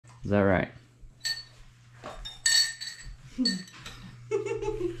Is that right?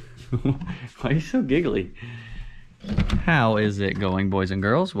 Why are you so giggly? How is it going, boys and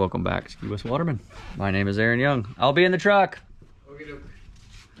girls? Welcome back to Key West Waterman. My name is Aaron Young. I'll be in the truck.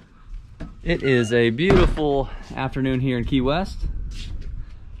 It is a beautiful afternoon here in Key West.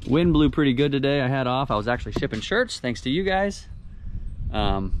 Wind blew pretty good today. I had off. I was actually shipping shirts thanks to you guys.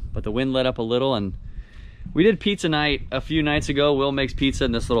 But the wind let up a little, and we did pizza night a few nights ago. Will makes pizza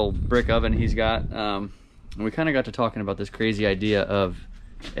in this little brick oven he's got. And we kind of got to talking about this crazy idea of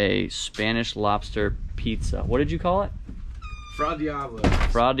a Spanish lobster pizza. What did you call it? Fra Diablo.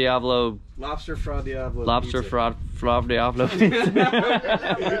 Fra Diablo. Lobster Fra Diablo. Lobster pizza. Fra Diablo.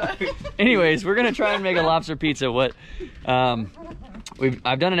 Anyways, we're gonna try and make a lobster pizza.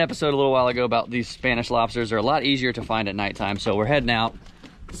 I've done an episode a little while ago about these Spanish lobsters. They're a lot easier to find at nighttime, so we're heading out.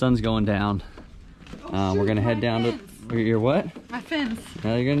 Sun's going down. We're gonna head down to your what? My fins.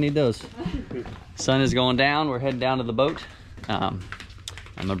 Now you're gonna need those. Sun is going down. We're heading down to the boat. I'm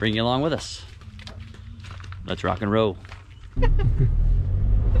gonna bring you along with us. Let's rock and roll.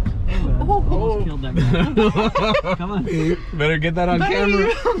 Almost killed that guy. Come on. Better get that on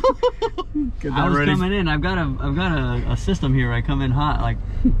camera. Get that I was ready. coming in. I've got a system here. I come in hot like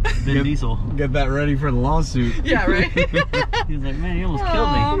Vin Diesel. Get that ready for the lawsuit. Yeah, right? He was like, man, he almost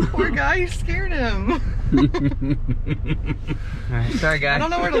killed me. Poor guy, you scared him. Alright, sorry guys. I don't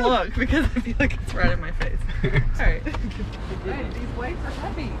know where to look because I feel like it's right in my face. Alright. Hey, these weights are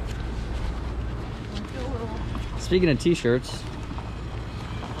heavy. I feel a little... Speaking of t-shirts,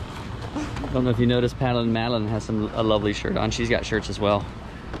 I don't know if you noticed, Madeline has a lovely shirt on. She's got shirts as well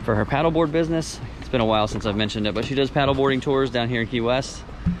for her paddleboard business. It's been a while since I've mentioned it, but she does paddleboarding tours down here in Key West.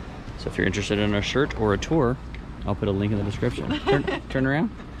 So if you're interested in a shirt or a tour, I'll put a link in the description. Turn around.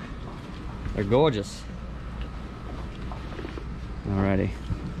 They're gorgeous. Alrighty.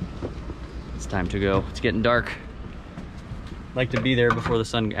 It's time to go. It's getting dark. I'd like to be there before the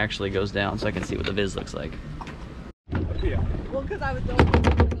sun actually goes down so I can see what the viz looks like. Yeah. Well, because I was the only one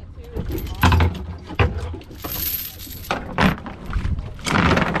doing it too.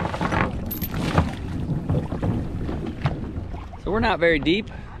 So we're not very deep.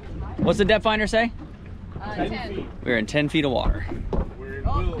 What's the depth finder say? 10 feet. We're in 10 feet of water.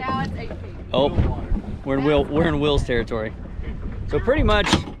 Oh, now it's 8 feet. Oh, we're in Will's territory. So pretty much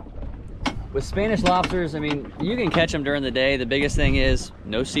with Spanish lobsters, I mean, you can catch them during the day. The biggest thing is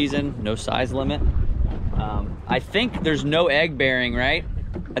no season, no size limit. I think there's no egg bearing, right?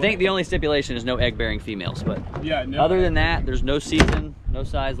 I think the only stipulation is no egg bearing females, but Yeah. No. other than that, there's no season, no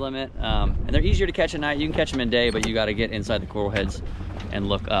size limit, and they're easier to catch at night. You can catch them in day, but you got to get inside the coral heads and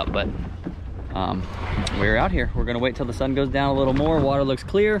look up. But we're out here. We're gonna wait till the sun goes down a little more. Water looks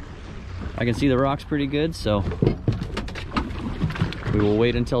clear. I can see the rocks pretty good, so we will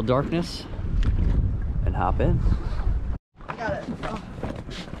wait until darkness and hop in. Got it. Oh.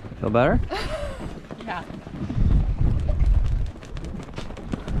 Feel better? Yeah.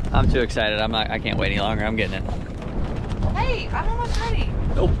 I'm too excited. I can't wait any longer. I'm getting it. Hey, I'm almost ready.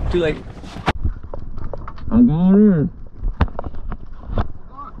 Oh, too late. I'm going in.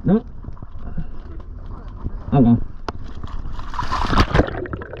 Nope. Okay.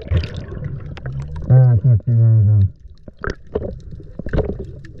 I can't see anything.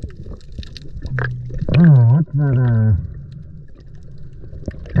 Oh, what's better?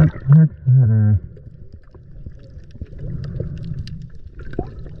 What's better?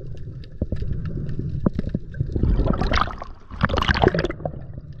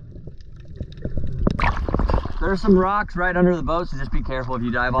 There's some rocks right under the boat, so just be careful if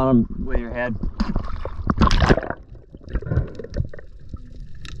you dive on them with your head.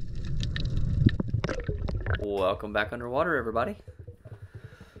 Welcome back underwater, everybody.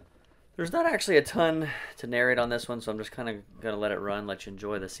 There's not actually a ton to narrate on this one, so I'm just kind of going to let it run, let you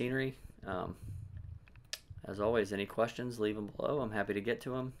enjoy the scenery. As always, any questions, leave them below. I'm happy to get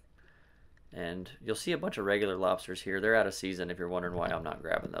to them. And you'll see a bunch of regular lobsters here. They're out of season if you're wondering why I'm not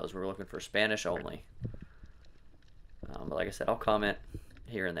grabbing those. We're looking for Spanish only. But like I said, I'll comment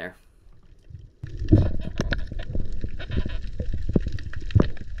here and there.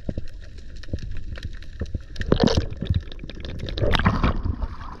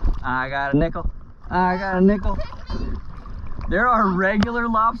 I got a nickel. I got a nickel. There are regular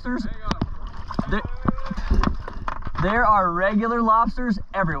lobsters. There are regular lobsters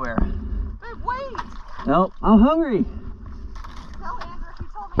everywhere. But wait. Nope, I'm hungry. Tell Andrew he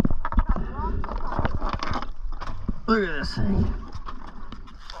told me about the Look at this thing.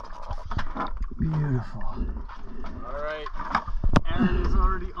 Beautiful. All right. Aaron is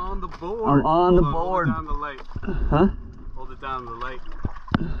already on the board. I'm on the board. Hold it down the light. Huh? Hold it down the light.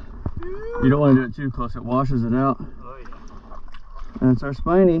 You don't want to do it too close, it washes it out. Oh yeah. That's our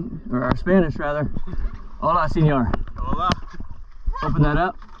Spiny, or our Spanish rather. Hola, senor. Hola. Open that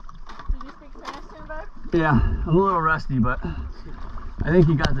up. Did you speak Spanish to him, babe? Yeah, I'm a little rusty, but I think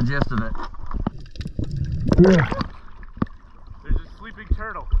he got the gist of it. Yeah. There's a sleeping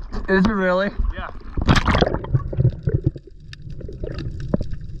turtle. Is it really? Yeah.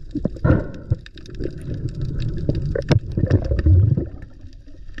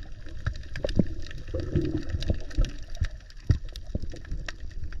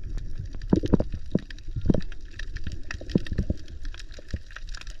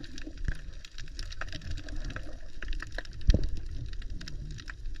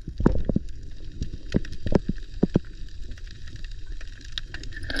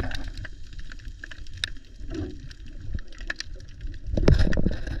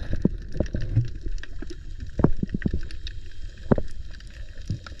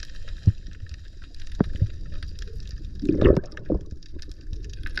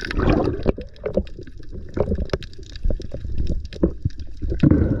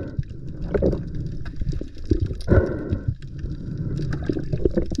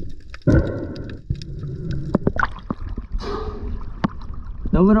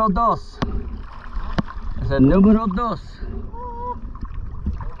 Número dos. I said número dos.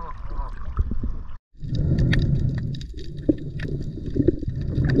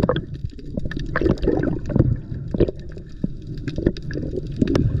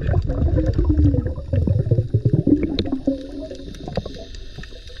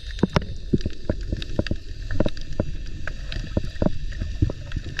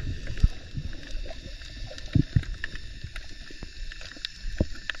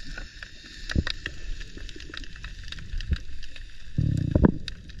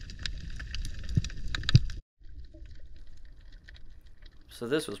 So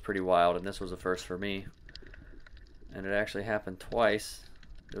this was pretty wild, and this was a first for me. And it actually happened twice.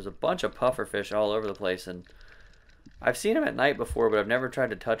 There's a bunch of pufferfish all over the place, and I've seen them at night before, but I've never tried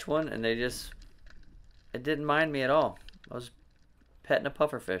to touch one, and it didn't mind me at all. I was petting a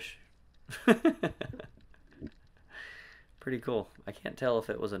pufferfish. Pretty cool. I can't tell if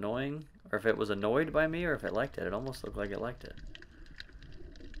it was annoying, or if it was annoyed by me, or if it liked it. It almost looked like it liked it.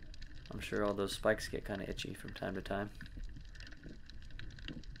 I'm sure all those spikes get kind of itchy from time to time.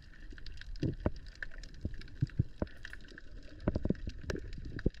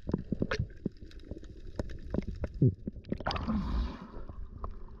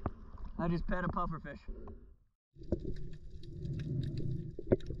 I just pet a pufferfish.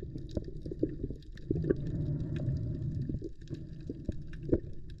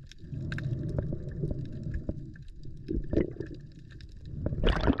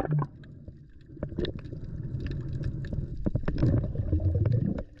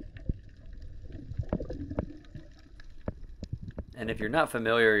 And if you're not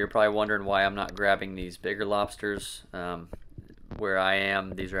familiar, you're probably wondering why I'm not grabbing these bigger lobsters. Where I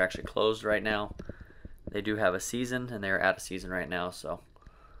am, these are actually closed right now. They do have a season, and they're out of season right now, so.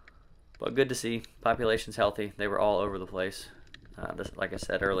 But good to see. Population's healthy. They were all over the place. Like I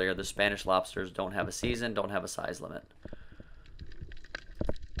said earlier, the Spanish lobsters don't have a season, don't have a size limit.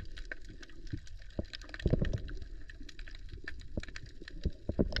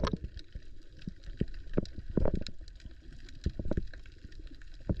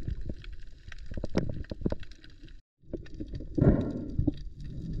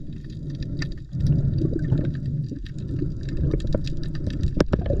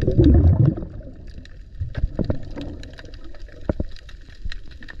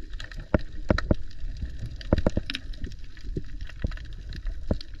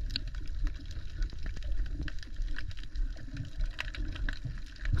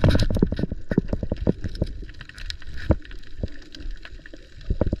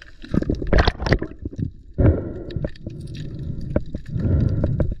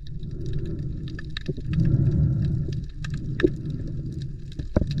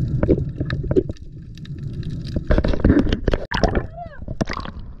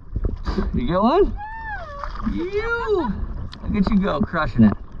 You get one? You! Look at you go, crushing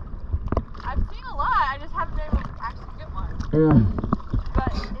it. I've seen a lot, I just haven't been able to actually get one. Yeah.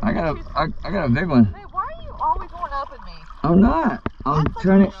 But I got a big one. Hey, why are you always going up at me? I'm not. I'm That's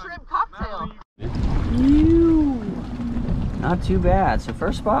trying like a shrimp cocktail. to. Not too bad. So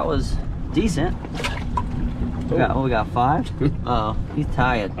first spot was decent. We got 5. Uh-oh, he's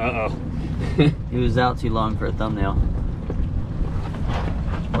tired. Uh-oh. He was out too long for a thumbnail.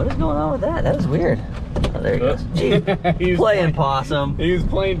 What is going on with that? That is weird. Oh, there he goes. Gee, playing possum. He was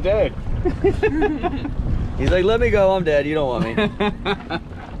playing dead. He's like, let me go, I'm dead. You don't want me.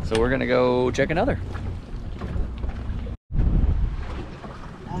 So we're gonna go check another.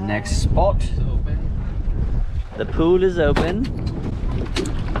 Next spot. The pool is open.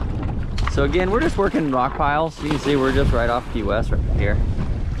 So again, we're just working rock piles. You can see we're just right off Key West right here.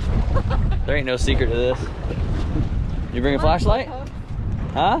 There ain't no secret to this. You bring a flashlight?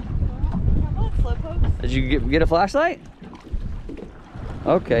 Huh? Did you get a flashlight?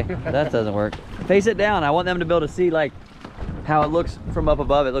 Okay, that doesn't work. Face it down. I want them to be able to see like how it looks from up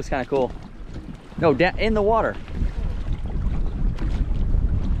above. It looks kind of cool. No, down in the water.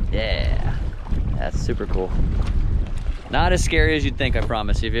 Yeah, that's super cool. Not as scary as you'd think, I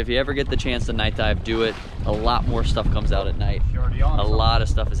promise. If you ever get the chance to night dive, do it. A lot more stuff comes out at night. A lot of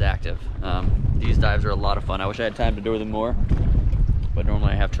stuff is active. These dives are a lot of fun. I wish I had time to do them more, but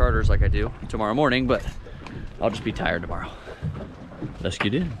normally I have charters like I do tomorrow morning, but I'll just be tired tomorrow. Let's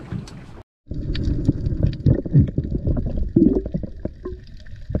get in.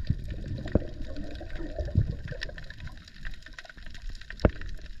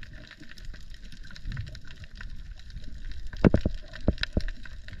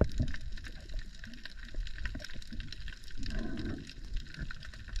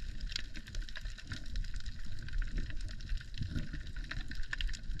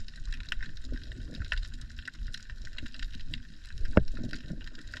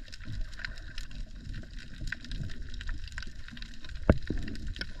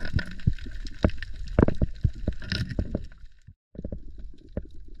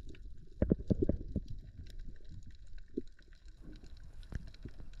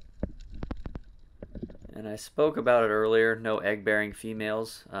 And I spoke about it earlier, no egg-bearing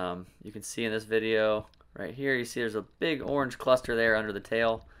females. You can see in this video right here, you see there's a big orange cluster there under the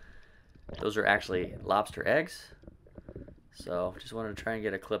tail. Those are actually lobster eggs. So just wanted to try and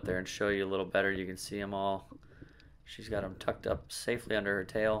get a clip there and show you a little better. You can see them all. She's got them tucked up safely under her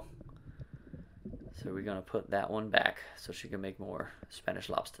tail. So we're going to put that one back so she can make more Spanish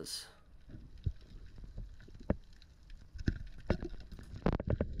lobsters.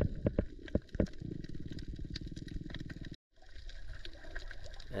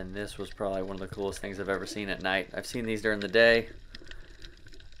 And this was probably one of the coolest things I've ever seen at night. I've seen these during the day.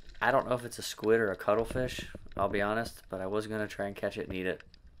 I don't know if it's a squid or a cuttlefish, I'll be honest, but I was going to try and catch it and eat it.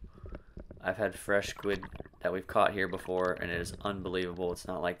 I've had fresh squid that we've caught here before, and it is unbelievable. It's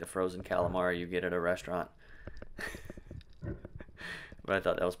not like the frozen calamari you get at a restaurant. But I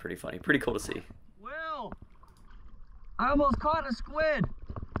thought that was pretty funny. Pretty cool to see. Will! I almost caught a squid!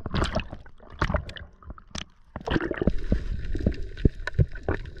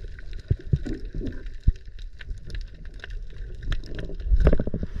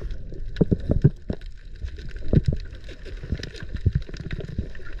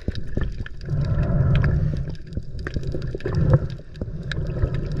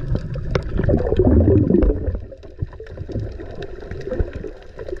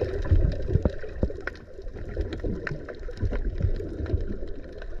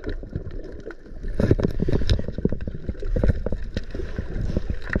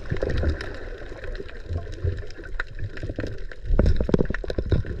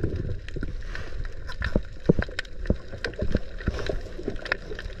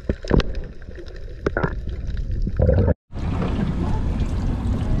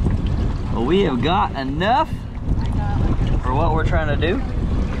 We have got enough for what we're trying to do.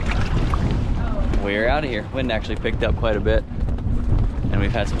 We're out of here. Wind actually picked up quite a bit, and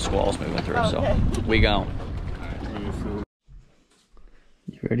we've had some squalls moving through, so we gone.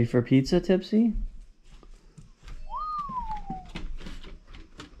 You ready for pizza, Tipsy?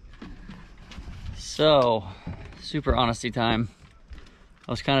 So, super honesty time.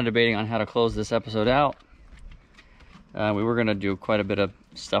 I was kind of debating on how to close this episode out. We were going to do quite a bit of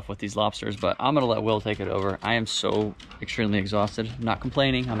stuff with these lobsters, but I'm going to let Will take it over. I am so extremely exhausted. I'm not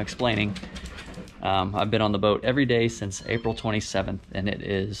complaining, I'm explaining. I've been on the boat every day since April 27th, and it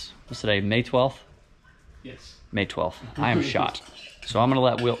is, what's today, May 12th? Yes. May 12th. I am shot. So I'm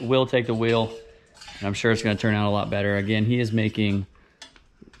going to let Will take the wheel, and I'm sure it's going to turn out a lot better. Again, he is making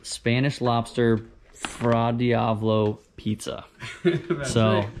Spanish lobster Fra Diavolo pizza.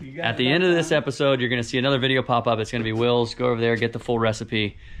 So at the end of this episode, you're going to see another video pop up. It's going to be Will's. Go over there, get the full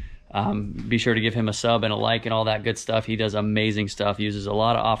recipe. Be sure to give him a sub and a like and all that good stuff. He does amazing stuff, uses a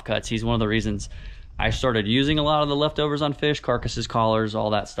lot of offcuts. He's one of the reasons I started using a lot of the leftovers on fish, carcasses, collars, all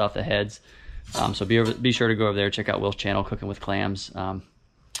that stuff, the heads. So be sure to go over there, check out Will's channel, Cooking with Clams.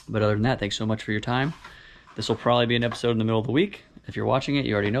 But other than that, thanks so much for your time. This will probably be an episode in the middle of the week. If you're watching it,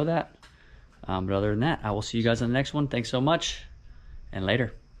 you already know that. But other than that, I will see you guys on the next one. Thanks so much, and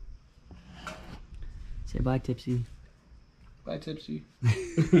later. Say bye, Tipsy. Bye, Tipsy.